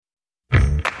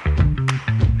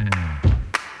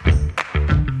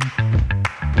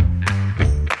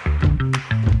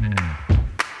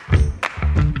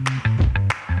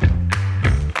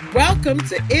Welcome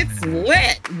to It's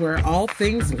Lit, where all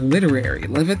things literary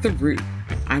live at the root.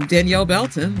 I'm Danielle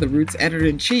Belton, the Root's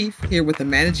editor-in-chief, here with the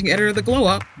managing editor of the Glow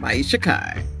Up,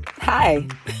 Aliche. Hi.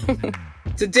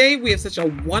 Today, we have such a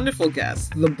wonderful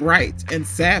guest, the bright and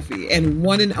savvy and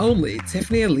one and only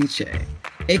Tiffany Aliche,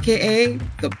 a.k.a.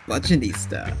 the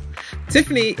Budgetista.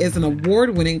 Tiffany is an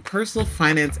award-winning personal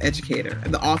finance educator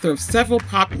and the author of several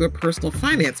popular personal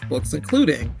finance books,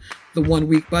 including The 1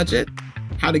 Week Budget,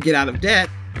 How to Get Out of Debt,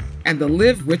 and the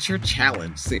Live Richer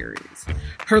Challenge series.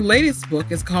 Her latest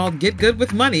book is called Get Good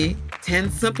with Money,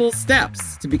 10 Simple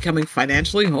Steps to Becoming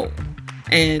Financially Whole.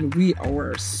 And we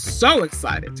were so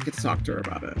excited to get to talk to her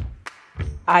about it.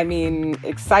 I mean,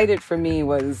 excited for me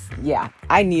was,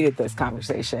 I needed this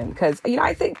conversation because,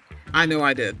 I know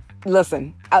I did.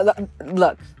 Listen,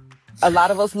 look, a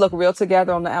lot of us look real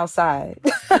together on the outside.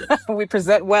 We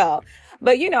present well.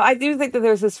 But, I do think that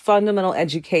there's this fundamental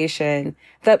education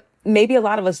that maybe a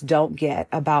lot of us don't get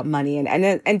about money.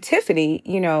 And Tiffany,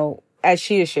 as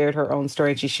she has shared her own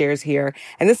story and she shares here,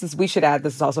 and we should add,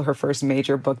 this is also her first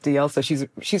major book deal. So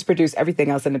she's produced everything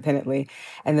else independently.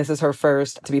 And this is her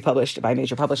first to be published by a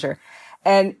major publisher.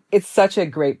 And it's such a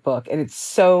great book. And it's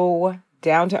so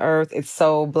down to earth. It's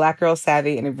so Black girl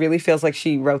savvy. And it really feels like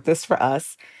she wrote this for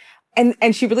us.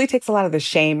 And she really takes a lot of the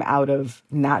shame out of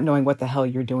not knowing what the hell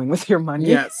you're doing with your money.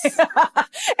 Yes.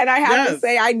 And I have to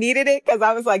say I needed it because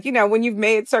I was like, when you've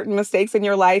made certain mistakes in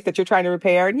your life that you're trying to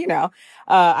repair, and,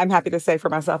 I'm happy to say for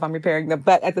myself, I'm repairing them.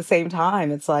 But at the same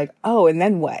time, it's like, oh, and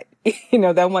then what?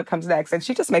 Then what comes next? And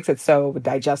she just makes it so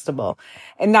digestible.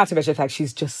 And not to mention the fact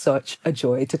she's just such a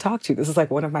joy to talk to. This is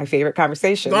like one of my favorite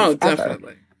conversations. Oh, ever.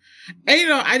 Definitely.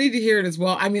 And, I need to hear it as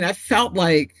well. I mean, I felt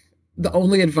like the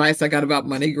only advice I got about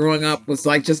money growing up was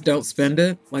like, just don't spend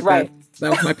it. Like right.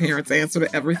 That was my parents' answer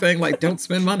to everything. Like, don't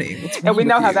spend money. And we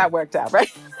know how that worked out, right?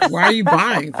 Why are you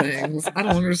buying things? I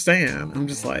don't understand. I'm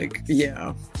just like,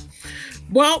 yeah.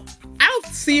 Well, I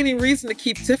don't see any reason to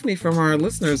keep Tiffany from our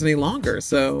listeners any longer.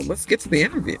 So let's get to the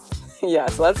interview.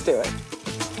 Yes, let's do it.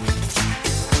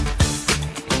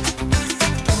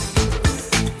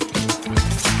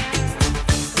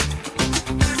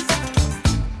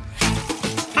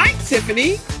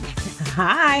 Tiffany.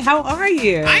 Hi, how are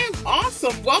you? I am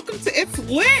awesome. Welcome to It's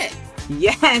Lit.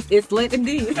 Yes, it's lit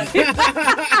indeed.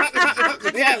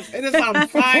 Yes, it is on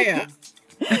fire.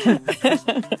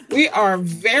 We are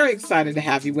very excited to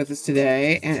have you with us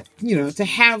today and, to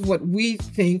have what we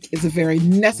think is a very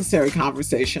necessary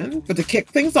conversation. But to kick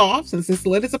things off, since It's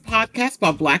Lit is a podcast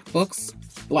about Black books,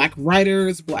 Black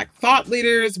writers, Black thought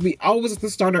leaders, we always like to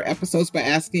start our episodes by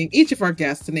asking each of our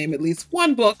guests to name at least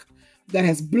one book that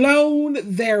has blown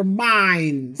their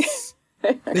minds.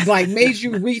 It's like made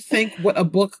you rethink what a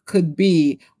book could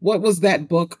be. What was that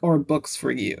book or books for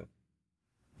you?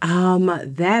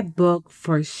 That book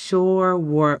for sure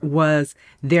was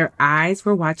Their Eyes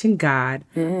Were Watching God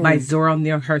by Zora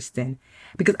Neale Hurston.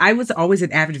 Because I was always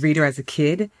an avid reader as a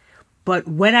kid. But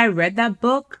when I read that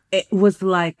book, it was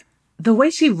like the way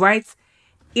she writes,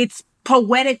 it's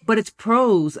poetic, but it's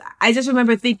prose. I just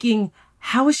remember thinking,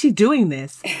 how is she doing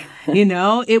this?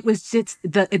 It was just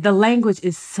the language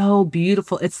is so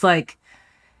beautiful. It's like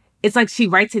she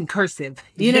writes in cursive.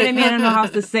 You know what I mean? I don't know how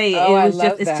else to say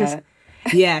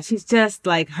it. She's just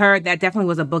like her. That definitely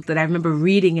was a book that I remember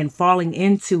reading and falling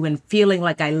into and feeling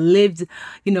like I lived,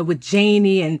 with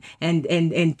Janie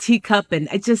and Teacup. And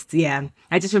I just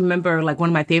remember like one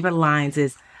of my favorite lines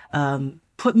is,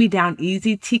 put me down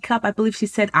easy, Teacup. I believe she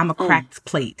said, I'm a cracked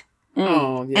plate.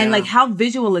 Oh, yeah. And like, how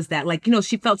visual is that? Like,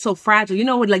 she felt so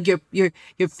fragile. Like your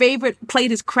favorite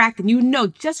plate is cracked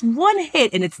and just one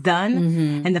hit and it's done.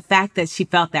 Mm-hmm. And the fact that she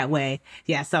felt that way.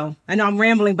 Yeah. So I know I'm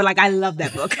rambling, but like, I love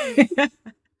that book.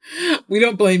 We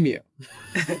don't blame you.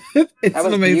 It's that was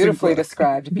an amazing beautifully book.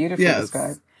 Described. Beautifully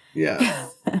described. Yeah.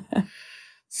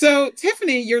 So,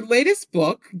 Tiffany, your latest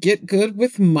book, Get Good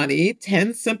with Money,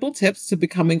 10 Simple Tips to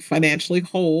Becoming Financially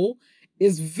Whole,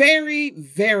 is very,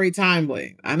 very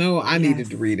timely. I know I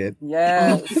needed to read it.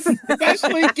 Yes.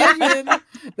 Especially given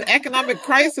the economic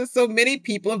crisis so many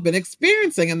people have been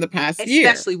experiencing in the past year.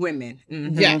 Especially women.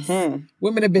 Mm-hmm. Yes. Mm-hmm.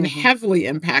 Women have been heavily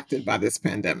impacted by this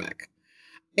pandemic.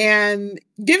 And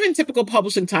given typical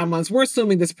publishing timelines, we're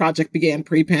assuming this project began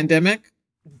pre-pandemic.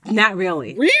 Not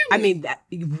really. Really? I mean,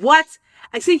 what?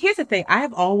 See, here's the thing. I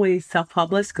have always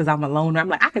self-published because I'm a loner. I'm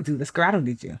like, I could do this, girl. I don't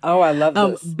need you. Oh, I love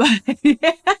this.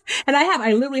 And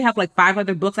I literally have like 5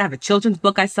 other books. I have a children's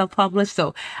book I self-published.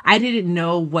 So I didn't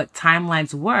know what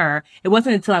timelines were. It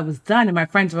wasn't until I was done and my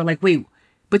friends were like, wait,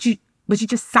 but but you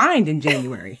just signed in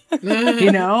January,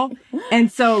 you know?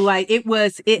 And so like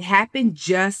it happened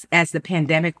just as the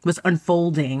pandemic was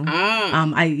unfolding.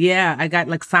 I got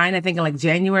like signed, I think in like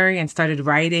January and started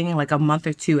writing like a month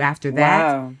or two after that.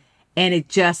 Wow. And it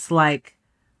just like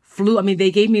flew. I mean, they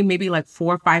gave me maybe like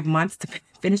 4 or 5 months to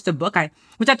finish the book,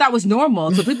 which I thought was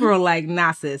normal. So people were like,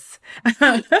 nah, sis.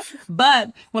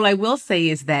 But what I will say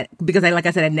is that because like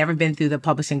I said, I'd never been through the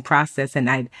publishing process, and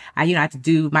I had to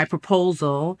do my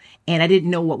proposal, and I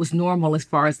didn't know what was normal as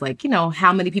far as like,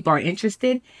 how many people are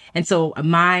interested. And so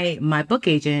my book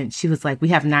agent, she was like, we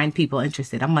have 9 people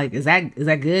interested. I'm like, is that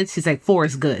good? She's like, 4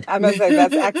 is good. I must say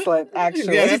that's excellent,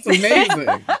 actually. Yeah, that's amazing.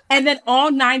 And then all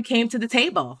 9 came to the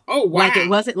table. Oh, wow. Like it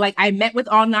wasn't like I met with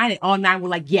all 9 and all 9 were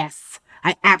like, yes,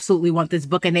 I absolutely want this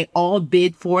book. And they all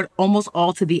bid for it almost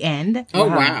all to the end. Oh,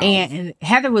 wow. And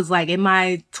Heather was like, in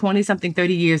my 20 something,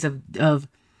 30 years of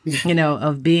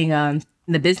being in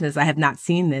the business, I have not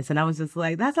seen this. And I was just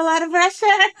like, that's a lot of pressure.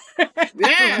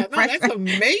 That's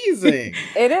amazing.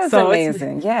 It is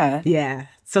amazing. Yeah. Yeah.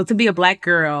 So to be a Black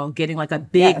girl getting like a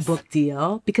big book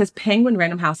deal, because Penguin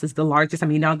Random House is the largest. I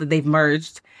mean, now that they've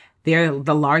merged, they're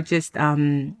the largest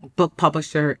book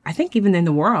publisher, I think, even in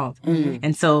the world. Mm-hmm.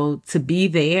 And so to be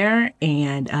there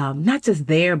and not just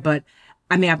there, but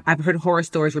I mean, I've heard horror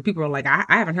stories where people are like, I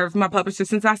haven't heard from my publisher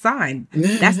since I signed.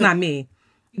 That's not me.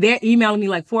 They're emailing me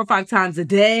like 4 or 5 times a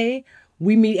day.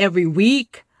 We meet every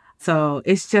week. So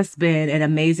it's just been an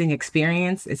amazing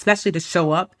experience, especially to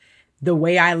show up the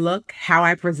way I look, how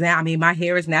I present. I mean, my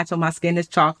hair is natural. My skin is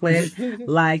chocolate.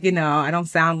 Like, I don't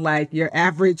sound like your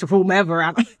average whomever,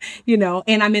 and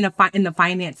I'm in the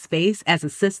finance space as a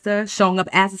sister, showing up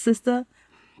as a sister.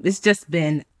 It's just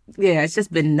been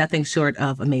nothing short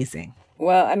of amazing.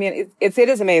 Well, I mean, it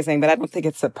is amazing, but I don't think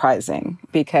it's surprising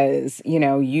because,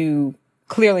 you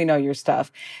clearly know your stuff.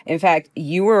 In fact,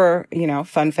 you were,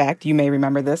 fun fact, you may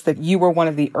remember this, that you were one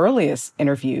of the earliest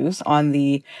interviews on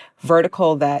the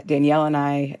vertical that Danielle and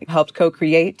I helped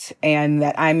co-create and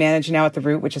that I manage now at The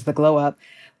Root, which is the Glow Up.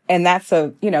 And that's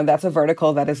a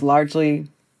vertical that is largely,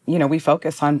 we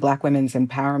focus on Black women's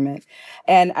empowerment.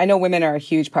 And I know women are a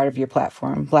huge part of your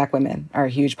platform. Black women are a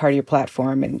huge part of your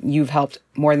platform. And you've helped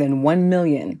more than 1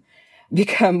 million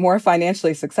become more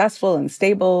financially successful and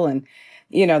stable. And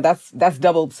that's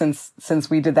doubled since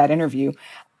we did that interview.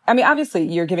 I mean, obviously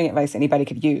you're giving advice anybody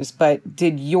could use, but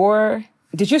did you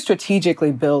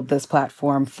strategically build this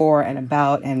platform for and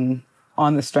about and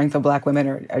on the strength of Black women,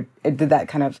 or did that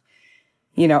kind of,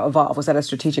 evolve? Was that a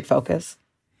strategic focus?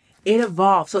 It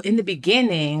evolved. So in the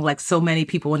beginning, like so many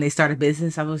people, when they start a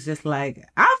business, I was just like,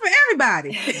 I'm for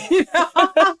everybody,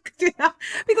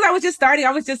 because I was just starting.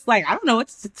 I was just like, I don't know,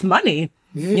 it's money.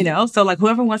 So like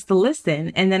whoever wants to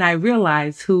listen. And then I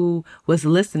realized who was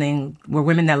listening were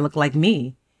women that looked like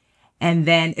me. And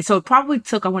then, so it probably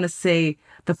took, I want to say,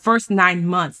 the first 9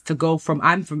 months to go from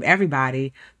I'm from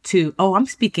everybody to, I'm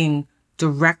speaking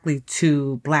directly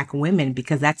to Black women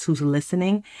because that's who's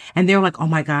listening. And they're like, oh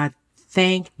my God,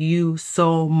 thank you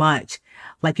so much.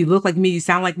 Like, you look like me. You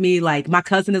sound like me. Like, my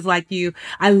cousin is like you.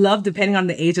 I love, depending on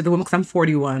the age of the woman, because I'm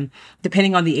 41.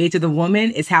 Depending on the age of the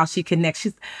woman is how she connects.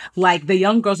 She's like, the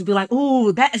young girls would be like,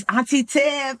 ooh, that is Auntie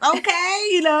Tiff.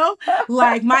 Okay.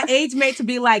 Like my age mate to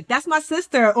be like, that's my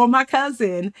sister or my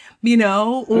cousin,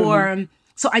 or,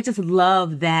 so I just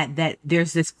love that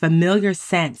there's this familiar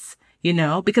sense,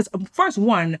 because first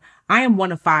one, I am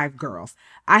one of 5 girls.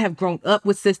 I have grown up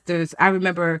with sisters. I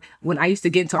remember when I used to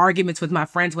get into arguments with my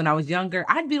friends when I was younger,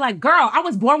 I'd be like, girl, I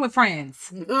was born with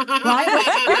friends. Right?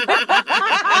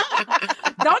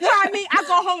 Don't try me. I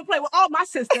go home and play with all my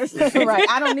sisters. Right.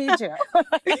 I don't need you.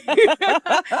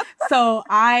 So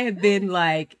I have been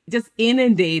like just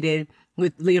inundated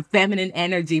with feminine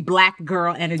energy, Black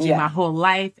girl energy my whole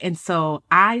life. And so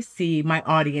I see my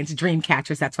audience, dream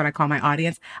catchers, that's what I call my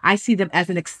audience. I see them as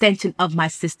an extension of my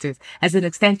sisters, as an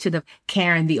extension of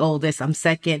Karen, the oldest. I'm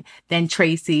second, then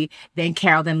Tracy, then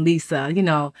Carol, then Lisa,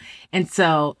 And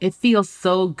so it feels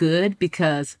so good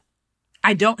because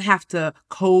I don't have to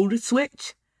code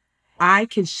switch. I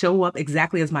can show up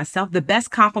exactly as myself. The best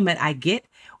compliment I get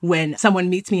when someone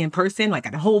meets me in person, like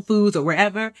at Whole Foods or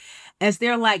wherever, as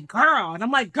they're like, girl. And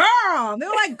I'm like, girl. And they're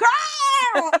like,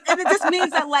 girl. And it just means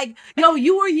that like,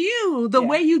 you are you. The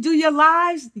way you do your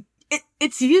lives,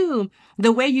 it's you.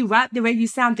 The way you rock, the way you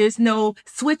sound, there's no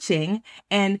switching.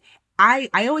 And I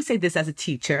always say this as a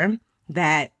teacher,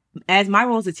 that as my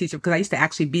role as a teacher, because I used to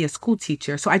actually be a school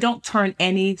teacher, so I don't turn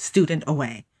any student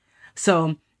away.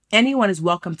 So anyone is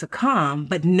welcome to come,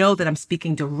 but know that I'm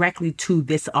speaking directly to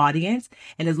this audience.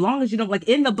 And as long as you don't, like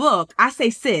in the book, I say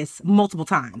sis multiple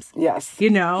times. Yes.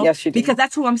 Yes, you do. because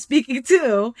that's who I'm speaking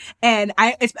to. And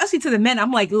especially to the men,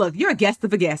 I'm like, look, you're a guest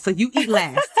of a guest, so you eat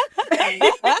last.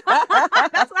 That's what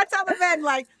I tell the men,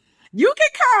 like, you can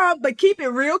come, but keep it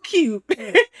real cute.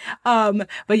 But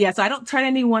yeah, so I don't turn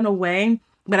anyone away.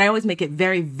 But I always make it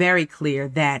very, very clear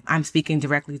that I'm speaking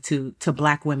directly to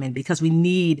Black women because we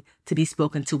need to be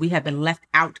spoken to. We have been left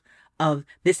out of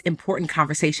this important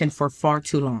conversation for far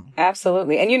too long.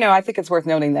 Absolutely. And, I think it's worth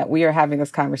noting that we are having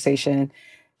this conversation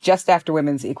just after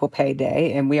Women's Equal Pay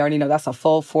Day. And we already know that's a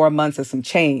full 4 months of some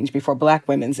change before Black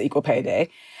Women's Equal Pay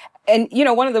Day. And,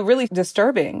 one of the really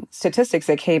disturbing statistics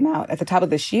that came out at the top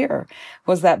of this year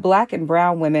was that Black and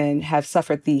brown women have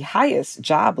suffered the highest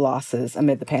job losses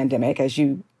amid the pandemic, as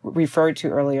you referred to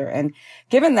earlier. And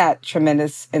given that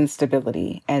tremendous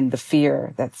instability and the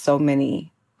fear that so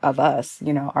many of us,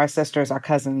 our sisters, our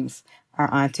cousins,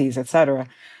 our aunties, et cetera,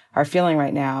 are feeling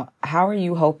right now, how are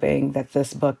you hoping that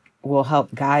this book will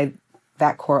help guide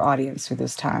that core audience through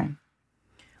this time?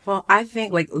 Well, I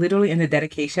think like literally in the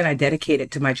dedication, I dedicate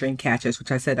it to my dream catchers,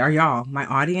 which I said are y'all, my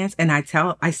audience. And I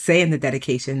say in the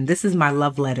dedication, this is my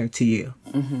love letter to you.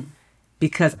 Mm-hmm.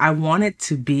 Because I want it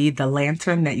to be the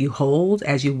lantern that you hold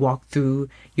as you walk through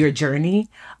your journey.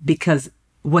 Because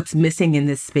what's missing in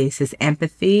this space is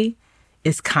empathy,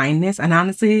 is kindness, and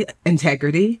honestly,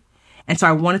 integrity. And so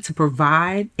I wanted to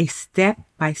provide a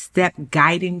step-by-step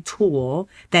guiding tool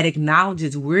that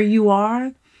acknowledges where you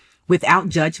are without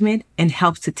judgment and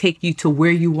helps to take you to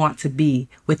where you want to be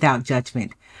without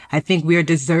judgment. I think we are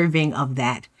deserving of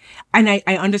that. And I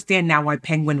understand now why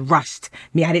Penguin rushed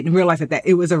me. I didn't realize that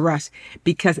it was a rush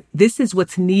because this is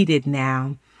what's needed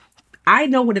now. I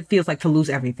know what it feels like to lose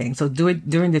everything. So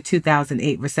during the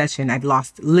 2008 recession, I'd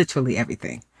lost literally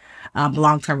everything.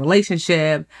 Long-term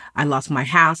relationship. I lost my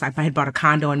house. I had bought a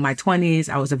condo in my 20s.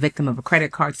 I was a victim of a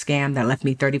credit card scam that left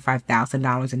me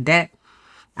 $35,000 in debt.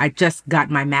 I just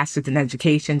got my master's in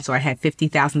education, so I had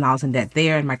 $50,000 in debt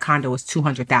there, and my condo was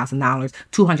 $200,000,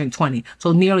 $220,000,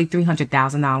 so nearly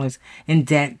 $300,000 in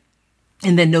debt,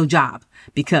 and then no job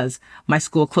because my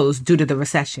school closed due to the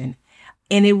recession.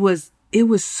 And it was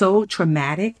so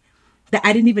traumatic that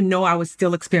I didn't even know I was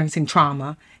still experiencing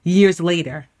trauma years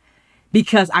later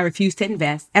because I refused to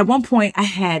invest. At one point, I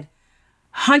had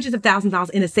hundreds of thousands of dollars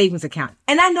in a savings account,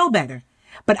 and I know better.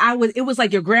 But it was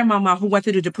like your grandmama who went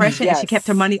through the depression and she kept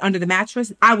her money under the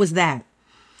mattress. I was that.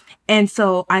 And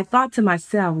so I thought to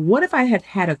myself, what if I had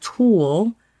had a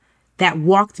tool that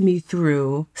walked me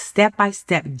through step by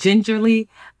step, gingerly,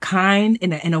 kind,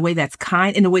 in a way that's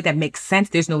kind, in a way that makes sense.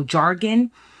 There's no jargon.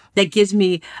 That gives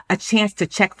me a chance to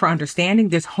check for understanding.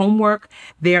 There's homework.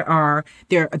 There are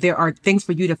things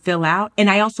for you to fill out. And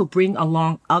I also bring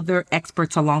along other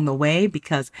experts along the way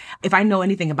because if I know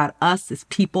anything about us as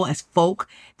people, as folk,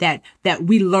 that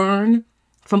we learn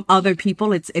from other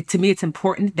people, to me, it's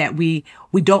important that we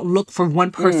don't look for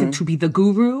one person to be the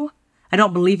guru. I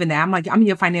don't believe in that. I'm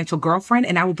your financial girlfriend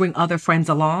and I will bring other friends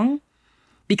along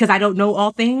because I don't know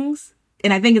all things.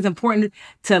 And I think it's important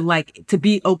to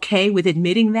be okay with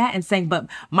admitting that and saying, but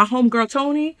my homegirl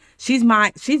Tony, she's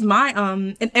my,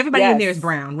 and everybody in there is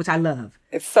brown, which I love.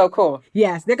 It's so cool.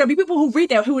 Yes. There are going to be people who read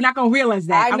that who are not going to realize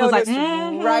that. I was like,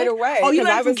 right away. Oh, you know,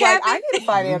 I was like, I need a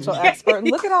financial expert. And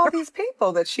look at all these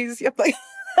people that she's like.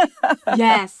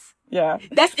 Yes. Yeah.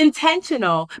 That's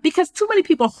intentional because too many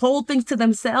people hold things to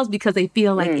themselves because they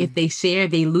feel like if they share,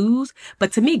 they lose.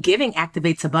 But to me, giving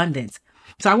activates abundance.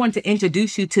 So I wanted to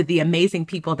introduce you to the amazing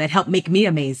people that help make me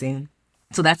amazing.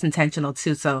 So that's intentional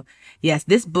too. So yes,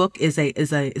 this book is a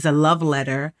love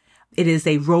letter. It is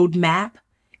a roadmap.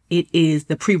 It is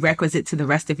the prerequisite to the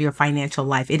rest of your financial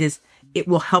life. It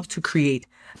will help to create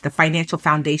the financial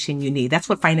foundation you need. That's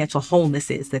what financial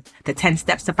wholeness is. The 10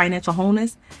 steps to financial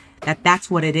wholeness. That's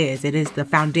what it is. It is the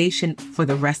foundation for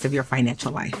the rest of your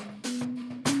financial life.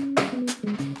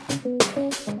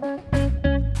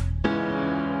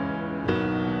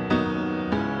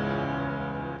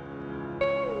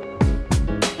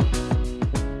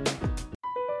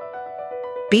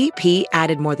 BP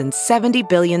added more than $70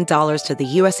 billion to the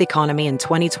U.S. economy in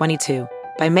 2022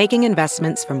 by making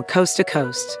investments from coast to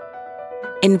coast.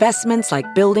 Investments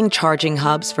like building charging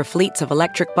hubs for fleets of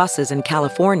electric buses in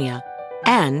California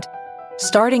and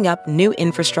starting up new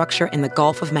infrastructure in the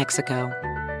Gulf of Mexico.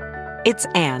 It's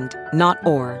and, not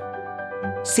or.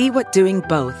 See what doing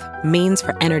both means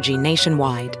for energy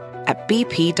nationwide at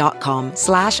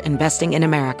bp.com/investing in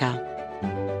America.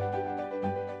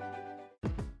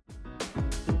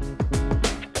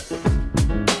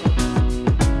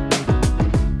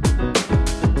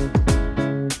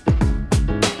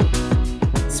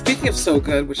 speaking of so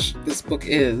good, which this book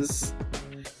is,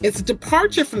 it's a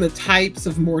departure from the types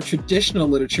of more traditional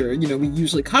literature, we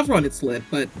usually cover on It's Lit,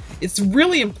 but it's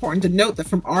really important to note that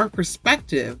from our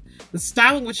perspective, the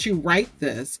style in which you write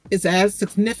this is as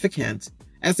significant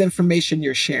as the information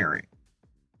you're sharing,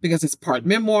 because it's part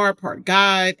memoir, part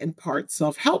guide, and part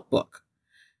self-help book.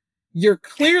 You're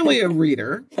clearly a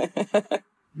reader,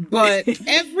 but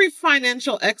every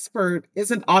financial expert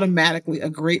isn't automatically a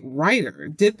great writer.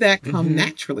 Did that come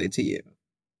naturally to you?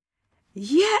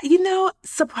 Yeah,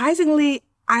 surprisingly,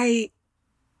 I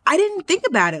didn't think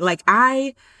about it.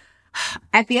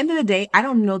 At the end of the day, I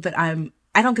don't know that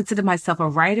I don't consider myself a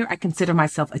writer. I consider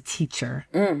myself a teacher.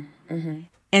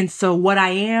 And so what I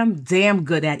am damn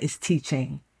good at is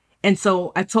teaching. And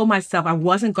so I told myself I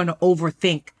wasn't going to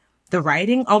overthink the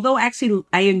writing, although actually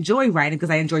I enjoy writing because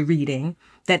I enjoy reading,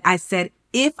 that I said,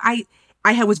 if I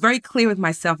was very clear with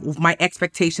myself, with my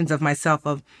expectations of myself,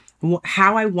 of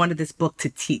how I wanted this book to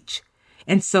teach.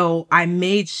 And so I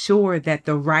made sure that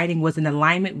the writing was in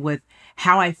alignment with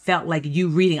how I felt like you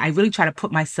reading. I really try to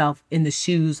put myself in the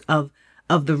shoes of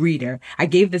the reader. I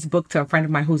gave this book to a friend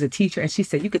of mine who's a teacher, and she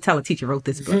said, you could tell a teacher wrote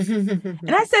this book.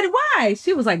 And I said, why?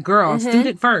 She was like, girl,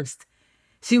 student first.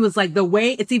 She was like, the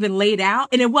way it's even laid out.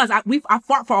 And it was, I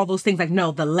fought for all those things. Like,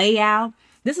 no, the layout.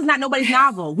 This is not nobody's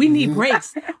novel. We need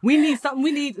breaks. We need something.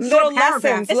 We need little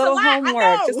lessons, little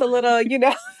homework, just a little,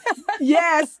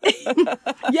 Yes.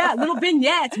 Yeah, little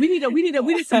vignettes. We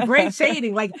need some great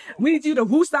shading. Like, we need you to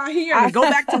whoos out here and go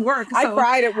back to work. I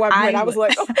cried at one point. I was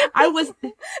like, I was.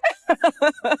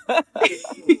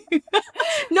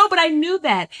 No, but I knew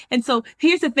that. And so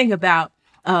here's the thing about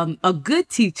a good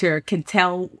teacher can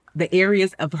tell the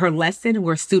areas of her lesson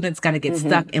where students going to get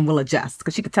stuck and will adjust.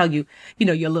 Because she could tell you,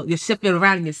 you're shifting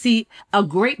around in your seat. A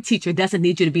great teacher doesn't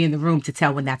need you to be in the room to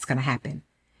tell when that's going to happen.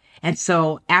 And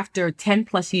so after 10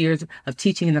 plus years of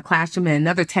teaching in the classroom and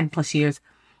another 10 plus years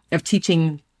of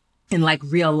teaching in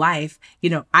real life,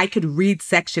 I could read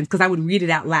sections because I would read it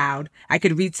out loud. I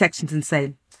could read sections and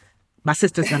say, my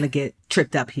sister's going to get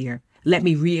tripped up here. Let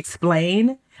me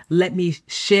re-explain. Let me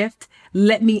shift.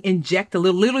 Let me inject a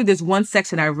little. Literally, there's one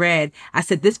section I read. I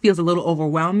said, this feels a little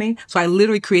overwhelming. So I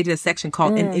literally created a section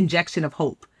called an injection of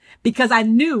hope. Because I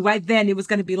knew right then it was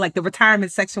going to be like the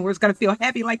retirement section where it's going to feel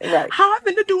heavy. Like, how I'm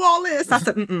going to do all this? I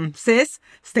said, sis,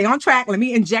 stay on track. Let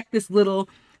me inject this little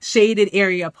shaded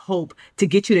area of hope to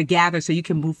get you to gather so you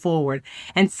can move forward.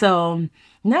 And so,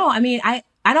 no, I mean, I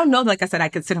don't know. Like I said, I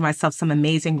consider myself some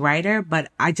amazing writer,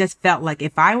 but I just felt like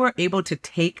if I were able to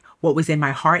take what was in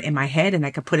my heart and my head and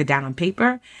I could put it down on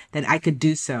paper, then I could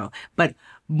do so. But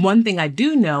one thing I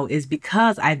do know is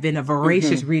because I've been a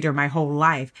voracious reader my whole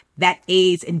life, that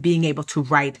aids in being able to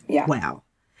write well.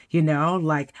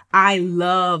 I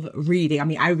love reading. I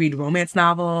mean, I read romance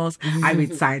novels. I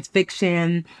read science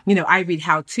fiction. I read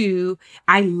how-to.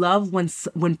 I love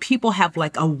when people have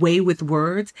a way with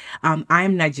words.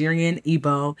 I'm Nigerian,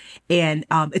 Igbo, and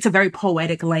it's a very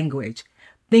poetic language.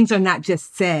 Things are not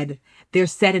just said. They're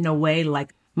said in a way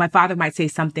my father might say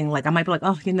something I might be like,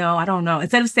 oh, I don't know.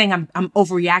 Instead of saying I'm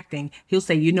overreacting, he'll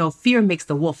say, fear makes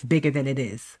the wolf bigger than it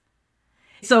is.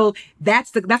 So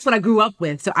that's what I grew up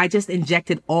with. So I just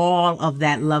injected all of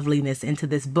that loveliness into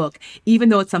this book. Even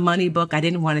though it's a money book, I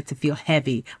didn't want it to feel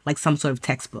heavy, like some sort of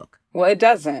textbook. Well, it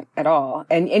doesn't at all.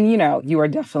 And you are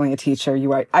definitely a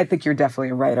teacher. I think you're definitely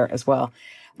a writer as well.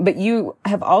 But you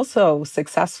have also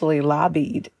successfully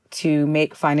lobbied to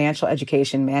make financial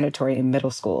education mandatory in middle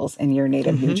schools in your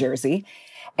native New Jersey.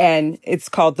 And it's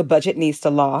called the Budgetnista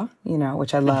Law,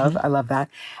 which I love. I love that.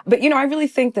 But, I really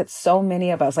think that so many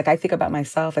of us, I think about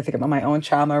myself, I think about my own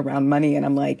trauma around money. And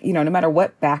I'm like, no matter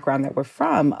what background that we're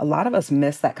from, a lot of us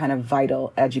miss that kind of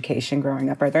vital education growing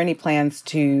up. Are there any plans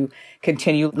to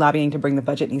continue lobbying to bring the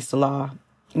Budgetnista Law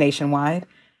nationwide?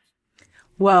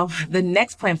 Well, the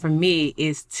next plan for me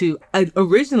is to,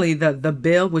 originally the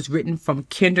bill was written from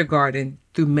kindergarten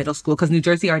through middle school because New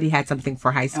Jersey already had something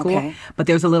for high school, but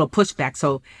there was a little pushback.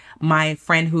 So my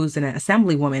friend who's an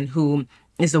assemblywoman who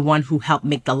is the one who helped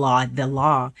make the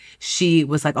law, she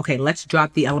was like, okay, let's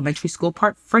drop the elementary school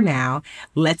part for now.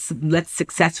 Let's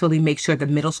successfully make sure the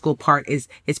middle school part is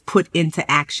put into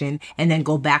action and then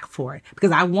go back for it.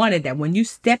 Because I wanted that when you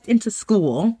stepped into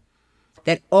school,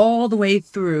 that all the way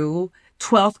through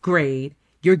 12th grade,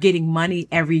 you're getting money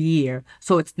every year.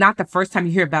 So it's not the first time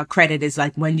you hear about credit is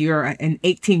when you're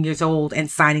 18 years old and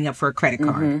signing up for a credit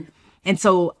card. And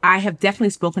so I have definitely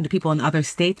spoken to people in other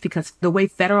states because the way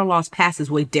federal laws pass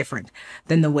is way different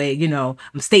than the way,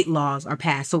 state laws are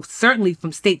passed. So certainly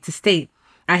from state to state,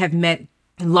 I have met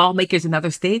lawmakers in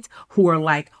other states who are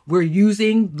like, we're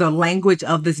using the language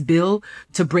of this bill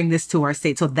to bring this to our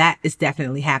state. So that is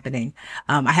definitely happening.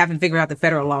 I haven't figured out the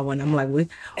federal law one. I'm like,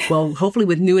 well, hopefully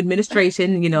with new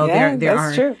administration, there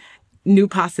are true. new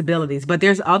possibilities. But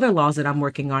there's other laws that I'm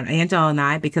working on. Angela and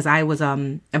I, because I was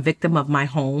a victim of my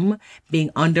home being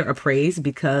underappraised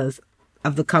because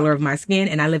of the color of my skin.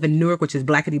 And I live in Newark, which is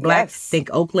blackety black. Yes. Think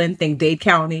Oakland, think Dade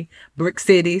County, Brick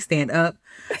City, stand up.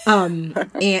 And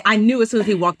I knew as soon as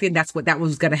he walked in, that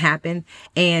was going to happen.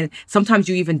 And sometimes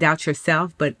you even doubt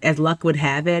yourself. But as luck would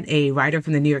have it, a writer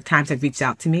from the New York Times had reached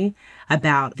out to me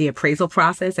about the appraisal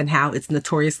process and how it's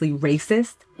notoriously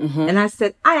racist. Mm-hmm. And I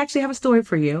said, I actually have a story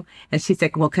for you. And she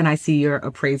said, well, can I see your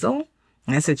appraisal?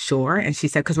 And I said, sure. And she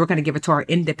said, because we're going to give it to our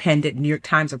independent New York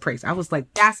Times appraiser. I was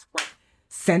like, that's right.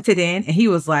 Sent it in. And he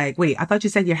was like, wait, I thought you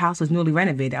said your house was newly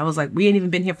renovated. I was like, we ain't even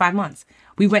been here 5 months.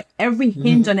 We went every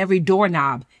hinge on every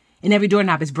doorknob, and every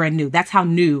doorknob is brand new. That's how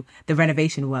new the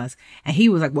renovation was. And he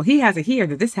was like, well, he has it here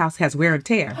that this house has wear and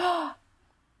tear.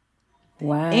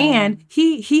 Wow. And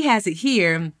he has it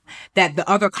here that the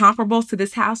other comparables to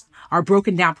this house are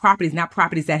broken down properties, not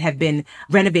properties that have been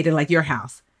renovated like your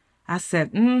house. I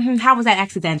said, how was that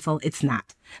accidental? It's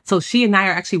not. So she and I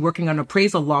are actually working on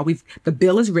appraisal law. The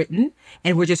bill is written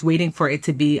and we're just waiting for it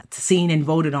to be seen and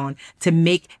voted on to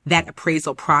make that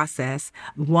appraisal process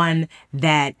one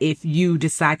that if you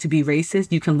decide to be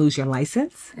racist, you can lose your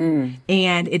license.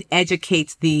 And it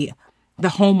educates the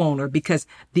homeowner, because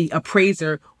the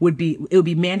appraiser it would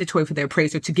be mandatory for the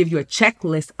appraiser to give you a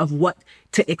checklist of what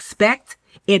to expect.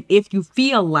 And if you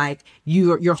feel like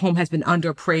your home has been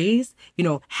underappraised,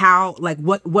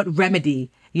 what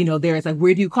remedy, there is, like,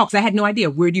 where do you call? Because I had no idea.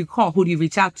 Where do you call? Who do you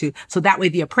reach out to? So that way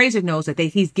the appraiser knows that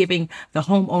he's giving the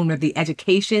homeowner the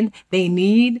education they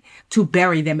need to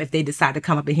bury them if they decide to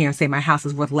come up in here and say my house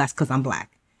is worth less because I'm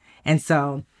Black. And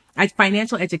so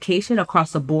financial education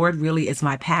across the board really is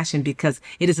my passion, because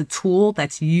it is a tool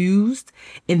that's used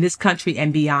in this country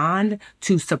and beyond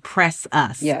to suppress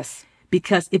us. Yes.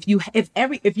 Because if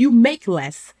you make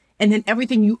less and then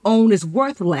everything you own is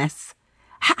worth less,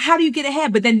 how do you get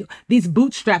ahead? But then these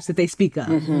bootstraps that they speak of.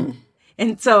 Mm-hmm.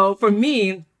 And so for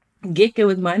me, Get Good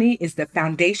with Money is the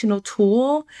foundational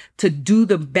tool to do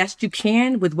the best you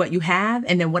can with what you have.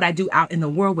 And then what I do out in the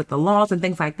world with the laws and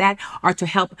things like that are to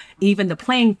help even the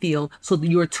playing field so that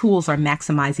your tools are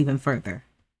maximized even further.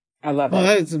 I love it. Oh,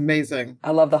 that is amazing.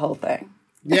 I love the whole thing.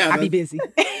 Yeah. I'll be busy.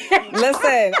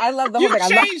 Listen, I love the whole thing.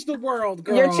 You changed the world,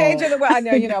 girl. You're changing the world. I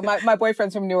know, my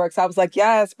boyfriend's from Newark, so I was like,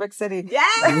 yes, Brick City.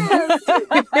 Yes.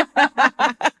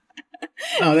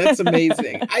 Oh, that's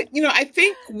amazing. I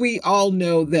think we all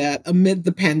know that amid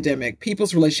the pandemic,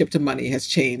 people's relationship to money has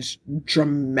changed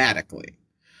dramatically.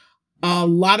 A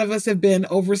lot of us have been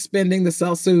overspending the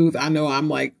self-soothe. I know I'm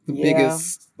like the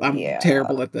biggest. I'm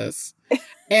terrible at this.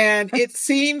 And it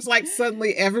seems like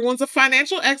suddenly everyone's a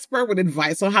financial expert with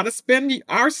advice on how to spend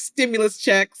our stimulus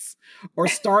checks or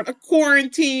start a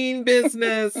quarantine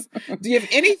business. Do you have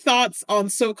any thoughts on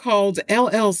so-called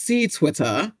LLC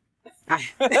Twitter?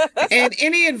 And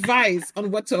any advice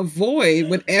on what to avoid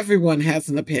when everyone has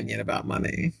an opinion about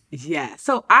money? Yeah.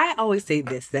 So I always say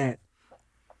this, that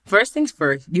first things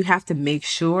first, you have to make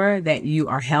sure that you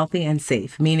are healthy and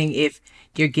safe. Meaning if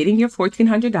you're getting your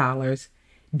 $1,400,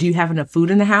 do you have enough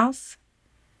food in the house?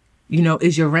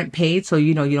 Is your rent paid so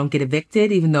you don't get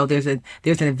evicted, even though there's an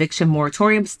eviction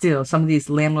moratorium? Still, some of these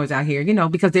landlords out here,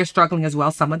 because they're struggling as well,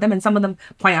 some of them, and some of them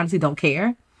quite honestly don't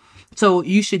care. So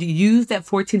you should use that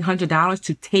 $1,400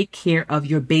 to take care of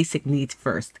your basic needs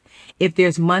first. If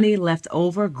there's money left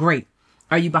over, great.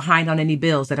 Are you behind on any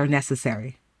bills that are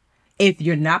necessary? If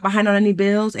you're not behind on any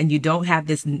bills and you don't have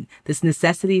this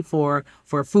necessity for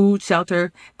food,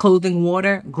 shelter, clothing,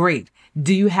 water, great.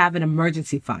 Do you have an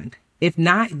emergency fund? If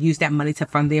not, use that money to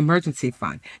fund the emergency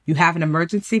fund. You have an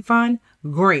emergency fund?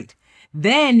 Great.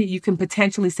 Then you can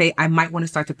potentially say, I might want to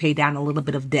start to pay down a little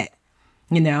bit of debt.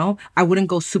 I wouldn't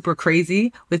go super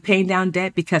crazy with paying down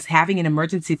debt, because having an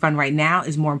emergency fund right now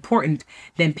is more important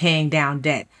than paying down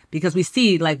debt, because we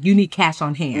see like you need cash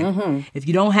on hand. Mm-hmm. If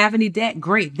you don't have any debt,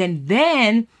 great.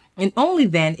 Then and only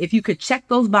then, if you could check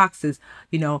those boxes,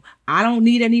 I don't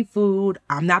need any food.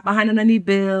 I'm not behind on any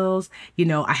bills.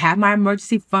 I have my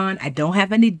emergency fund. I don't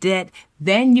have any debt.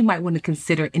 Then you might want to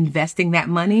consider investing that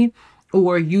money,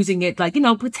 or using it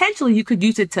potentially you could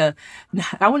use it to,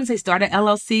 I wouldn't say start an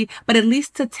LLC, but at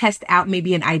least to test out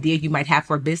maybe an idea you might have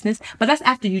for a business. But that's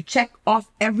after you check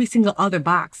off every single other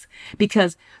box.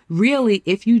 Because really,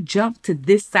 if you jump to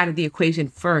this side of the equation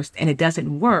first and it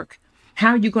doesn't work,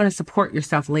 how are you going to support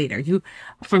yourself later?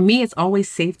 For me, it's always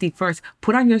safety first.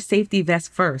 Put on your safety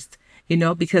vest first.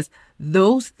 because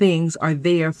those things are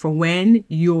there for when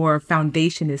your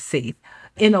foundation is safe.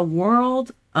 In a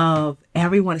world of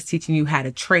everyone is teaching you how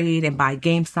to trade and buy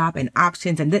GameStop and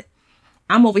options, and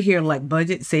I'm over here like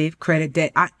budget, save, credit,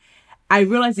 debt. I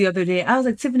realized the other day, I was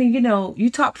like, Tiffany, you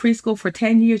taught preschool for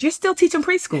 10 years. You're still teaching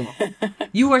preschool.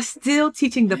 You are still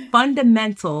teaching the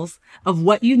fundamentals of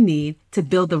what you need to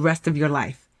build the rest of your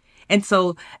life. And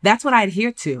so that's what I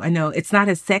adhere to. I know it's not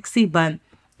as sexy, but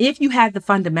if you had the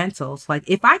fundamentals, like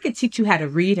if I could teach you how to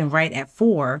read and write at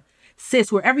 4,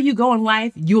 sis, wherever you go in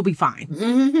life, you'll be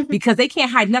fine because they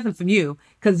can't hide nothing from you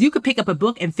because you could pick up a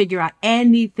book and figure out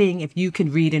anything if you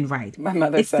can read and write. My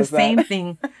mother it's says the same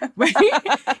thing, right?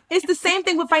 It's the same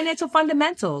thing with financial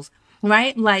fundamentals,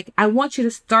 right? Like I want you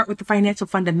to start with the financial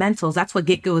fundamentals. That's what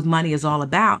Get Good with Money is all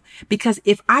about. Because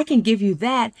if I can give you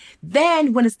that,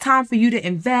 then when it's time for you to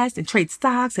invest and trade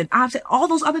stocks and options, all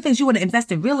those other things, you want to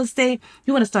invest in real estate,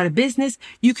 you want to start a business,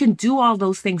 you can do all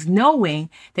those things knowing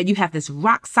that you have this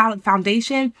rock solid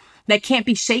foundation that can't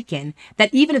be shaken,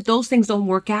 that even if those things don't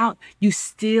work out, you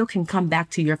still can come back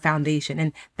to your foundation.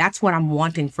 And that's what I'm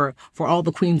wanting for all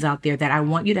the queens out there, that I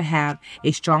want you to have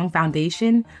a strong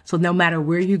foundation. So no matter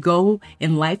where you go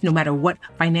in life, no matter what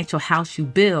financial house you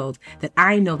build, that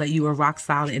I know that you are rock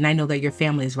solid and I know that your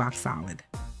family is rock solid.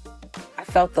 I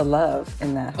felt the love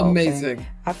in that whole Amazing. thing.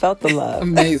 I felt the love.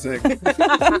 Amazing.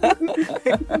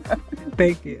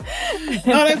 Thank you. Oh,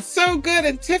 that's so good.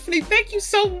 And Tiffany, thank you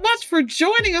so much for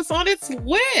joining us on It's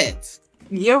Lit.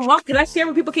 You're welcome. Can I share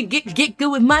where people can get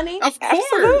good with money? Of course.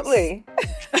 Absolutely.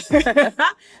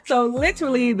 So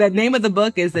literally the name of the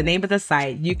book is the name of the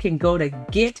site. You can go to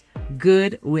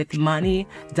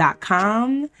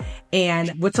getgoodwithmoney.com. And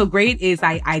what's so great is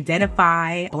I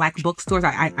identify Black bookstores.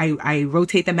 I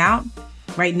rotate them out.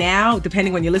 Right now,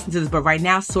 depending when you listen to this, but right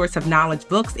now, Source of Knowledge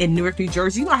Books in Newark, New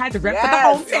Jersey. I had to rep for the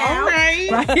hometown. All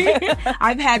right. Right?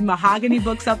 I've had Mahogany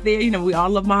Books up there. We all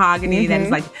love Mahogany. That is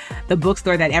like the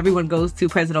bookstore that everyone goes to.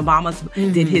 President Obama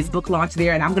did his book launch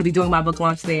there, and I'm going to be doing my book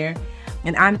launch there.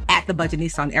 And I'm at The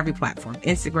Budgetnista on every platform.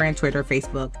 Instagram, Twitter,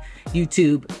 Facebook,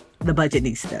 YouTube, The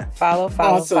Budgetnista. Follow.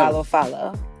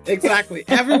 Exactly.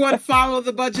 Everyone follow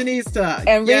The Budgetnista.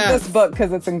 And read this book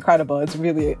because it's incredible. It's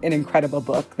really an incredible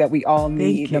book that we all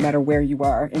need no matter where you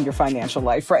are in your financial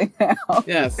life right now.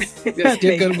 Yes. Get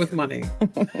good with money.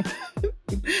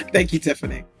 Thank you,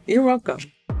 Tiffany. You're welcome.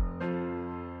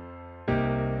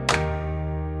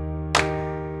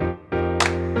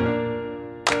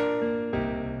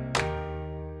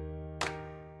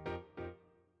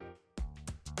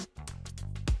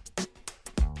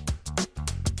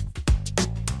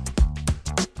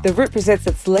 The Root Presents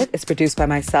It's Lit is produced by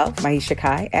myself, Maisha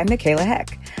Kai, and Michaela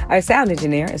Heck. Our sound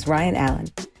engineer is Ryan Allen.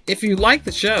 If you like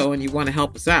the show and you want to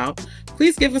help us out,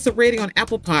 please give us a rating on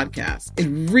Apple Podcasts. It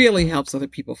really helps other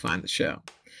people find the show.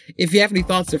 If you have any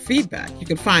thoughts or feedback, you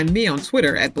can find me on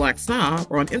Twitter at Black Snob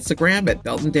or on Instagram at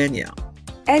Belton Danielle.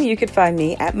 And you can find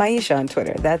me at Maisha on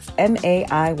Twitter. That's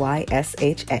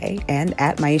MAIYSHA, and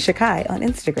at Maisha Kai on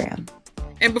Instagram.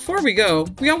 And before we go,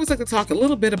 we always like to talk a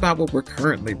little bit about what we're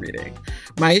currently reading.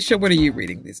 Maisha, what are you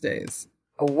reading these days?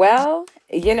 Well,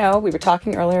 we were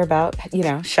talking earlier about,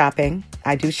 shopping.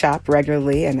 I do shop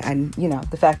regularly, and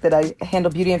the fact that I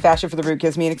handle beauty and fashion for the Root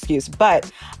gives me an excuse.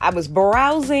 But I was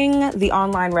browsing the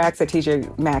online racks at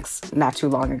TJ Maxx not too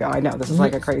long ago. I know this is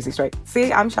like a crazy story.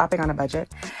 See, I'm shopping on a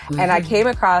budget. And I came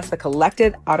across the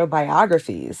collected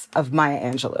autobiographies of Maya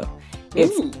Angelou.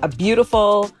 It's a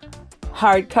beautiful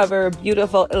hardcover,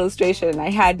 beautiful illustration. I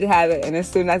had to have it. And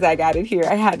as soon as I got it here,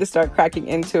 I had to start cracking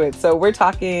into it. So we're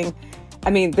talking,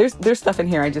 there's stuff in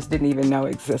here I just didn't even know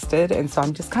existed. And so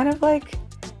I'm just kind of like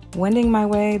wending my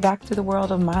way back to the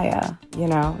world of Maya,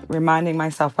 reminding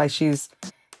myself why she's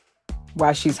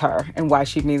her and why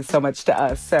she means so much to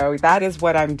us. So that is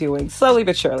what I'm doing slowly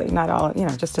but surely, not all,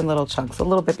 just in little chunks, a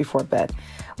little bit before bed.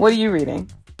 What are you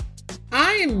reading?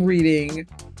 I am reading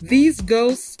These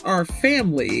Ghosts Are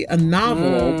Family, a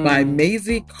novel by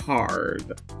Maisie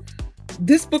Card.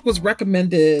 This book was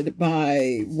recommended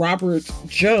by Robert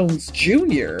Jones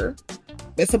Jr.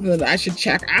 It's something that I should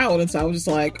check out. And so I was just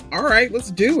like, all right,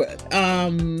 let's do it.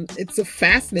 It's a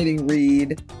fascinating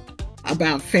read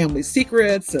about family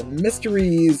secrets and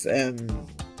mysteries and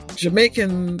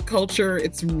Jamaican culture.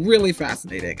 It's really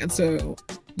fascinating. And so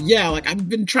yeah, I've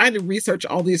been trying to research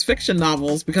all these fiction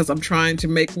novels because I'm trying to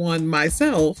make one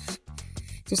myself.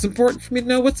 So it's important for me to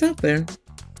know what's out there.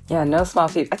 Yeah, no small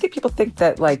feat. I think people think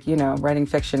that, writing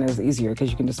fiction is easier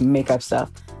because you can just make up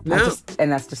stuff. No. And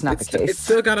that's just not the case. It's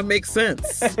still got to make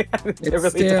sense. It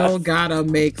really got to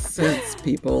make sense,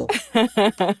 people.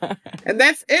 And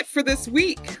that's it for this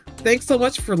week. Thanks so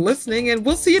much for listening, and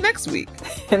we'll see you next week.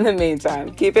 In the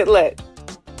meantime, keep it lit.